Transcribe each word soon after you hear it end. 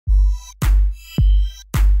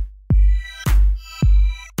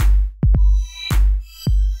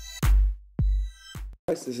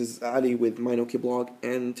Guys, this is Ali with my Nokia blog,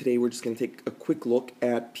 and today we're just going to take a quick look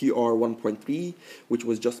at PR 1.3, which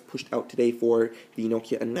was just pushed out today for the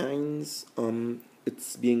Nokia N9s.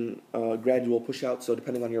 It's being a gradual push out, so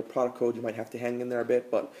depending on your product code, you might have to hang in there a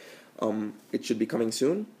bit, but it should be coming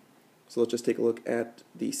soon. So let's just take a look at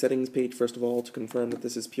the settings page first of all to confirm that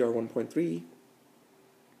this is PR 1.3.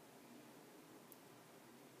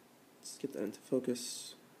 Let's get that into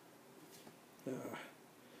focus.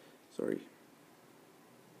 Sorry.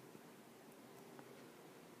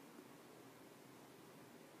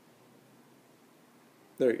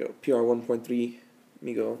 There you go, PR 1.3,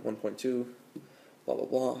 Meego 1.2, blah blah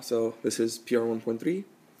blah. So this is PR 1.3.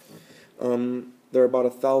 There are about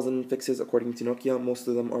 1,000 fixes according to Nokia. Most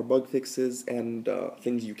of them are bug fixes and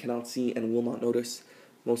things you cannot see and will not notice.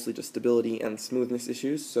 Mostly just stability and smoothness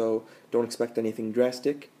issues, so don't expect anything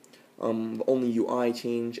drastic. The only UI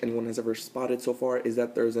change anyone has ever spotted so far is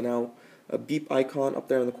that there's now a beep icon up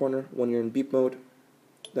there in the corner. When you're in beep mode,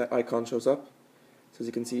 that icon shows up. So as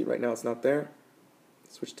you can see, right now it's not there.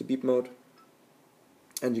 Switch to beep mode,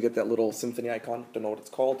 and you get that little symphony icon. Don't know what it's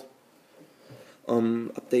called.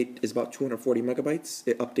 Update is about 240 megabytes.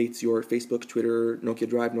 It updates your Facebook, Twitter, Nokia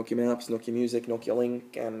Drive, Nokia Maps, Nokia Music, Nokia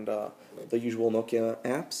Link, and the usual Nokia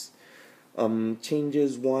apps.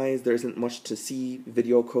 Changes wise, there isn't much to see.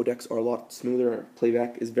 Video codecs are a lot smoother.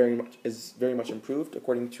 Playback is very much improved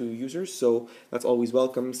according to users. So that's always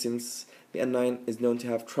welcome, since the N9 is known to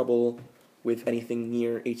have trouble with anything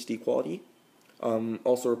near HD quality.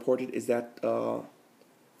 Also reported is that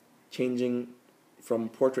changing from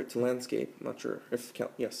portrait to landscape, I'm not sure if,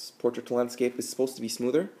 yes, portrait to landscape is supposed to be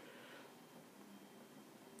smoother.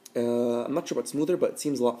 I'm not sure about smoother, but it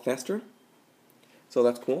seems a lot faster, so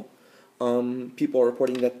that's cool. People are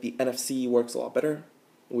reporting that the NFC works a lot better,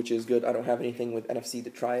 which is good. I don't have anything with NFC to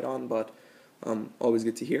try it on, but always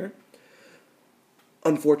good to hear.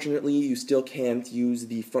 Unfortunately, you still can't use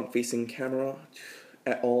the front-facing camera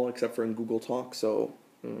at all, except for in Google Talk, so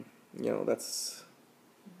that's,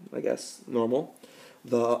 I guess, normal.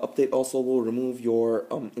 The update also will remove your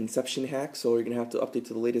inception hack, so you're gonna have to update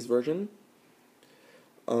to the latest version.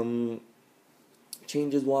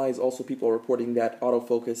 Changes wise, also people are reporting that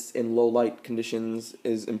autofocus in low light conditions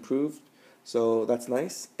is improved, so that's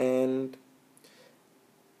nice. And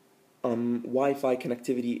Wi-Fi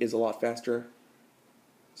connectivity is a lot faster,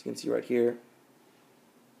 as you can see right here.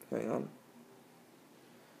 Hang on.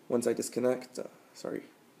 Once I disconnect,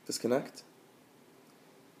 disconnect.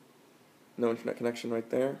 No internet connection right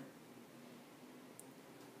there.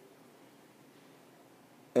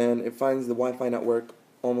 And it finds the Wi-Fi network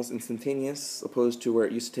almost instantaneous, opposed to where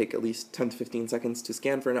it used to take at least 10 to 15 seconds to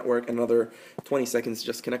scan for a network and another 20 seconds to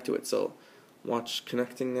just connect to it. So watch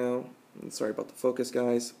connecting now. And sorry about the focus,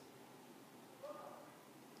 guys.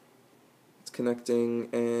 It's connecting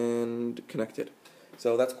and connected.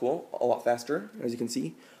 So that's cool, a lot faster, as you can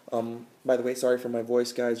see. By the way, sorry for my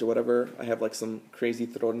voice, guys, or whatever. I have like some crazy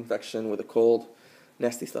throat infection with a cold,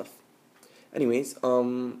 nasty stuff. Anyways,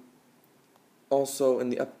 also in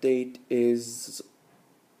the update is,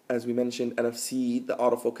 as we mentioned, NFC, the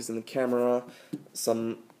autofocus in the camera,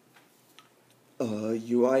 some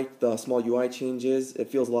UI, the small UI changes. It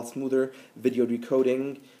feels a lot smoother. Video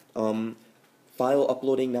decoding, file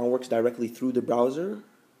uploading now works directly through the browser,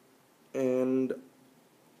 and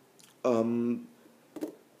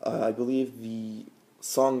I believe the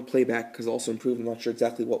song playback has also improved. I'm not sure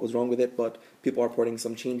exactly what was wrong with it, but people are reporting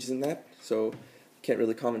some changes in that, so can't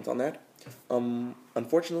really comment on that.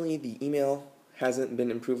 Unfortunately, the email hasn't been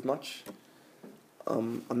improved much.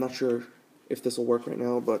 I'm not sure if this will work right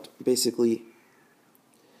now, but basically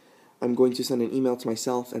I'm going to send an email to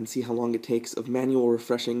myself and see how long it takes of manual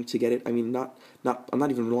refreshing to get it. I mean, I'm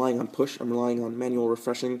not even relying on push, I'm relying on manual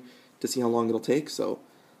refreshing to see how long it'll take. So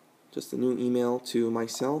just a new email to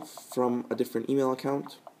myself from a different email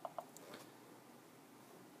account.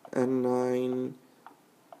 N9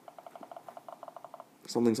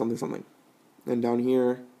 something. And down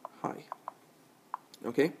here, hi.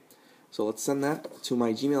 Okay, so let's send that to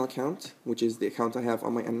my Gmail account, which is the account I have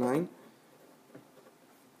on my N9.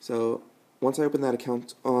 So once I open that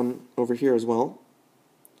account on over here as well,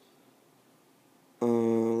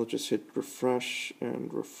 let's just hit refresh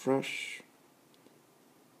and refresh.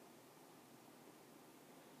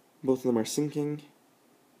 Both of them are syncing.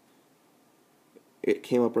 It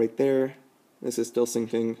came up right there. This is still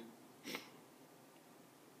syncing.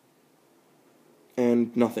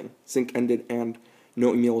 And nothing. Sync ended and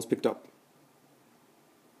no email was picked up,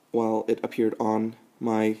 while it appeared on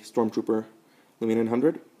my Stormtrooper Lumia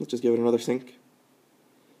 900. Let's just give it another sync.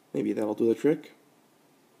 Maybe that'll do the trick.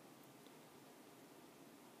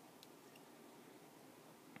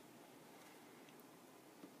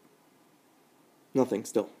 Nothing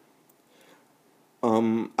still.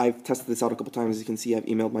 I've tested this out a couple times. As you can see, I've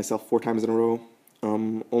emailed myself 4 times in a row.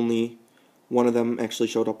 Only one of them actually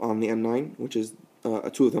showed up on the N9, which is,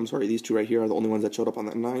 2 of them, sorry, these 2 right here are the only ones that showed up on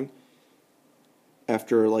the N9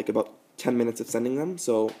 after like about 10 minutes of sending them.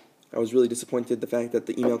 So I was really disappointed the fact that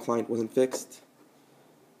the email client wasn't fixed.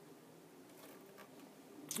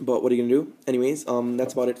 But what are you going to do? Anyways,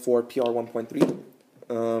 that's about it for PR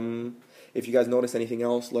 1.3. If you guys notice anything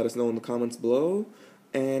else, let us know in the comments below.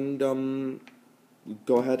 And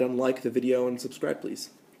go ahead and like the video and subscribe,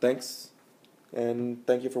 please. Thanks, and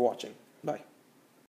thank you for watching. Bye.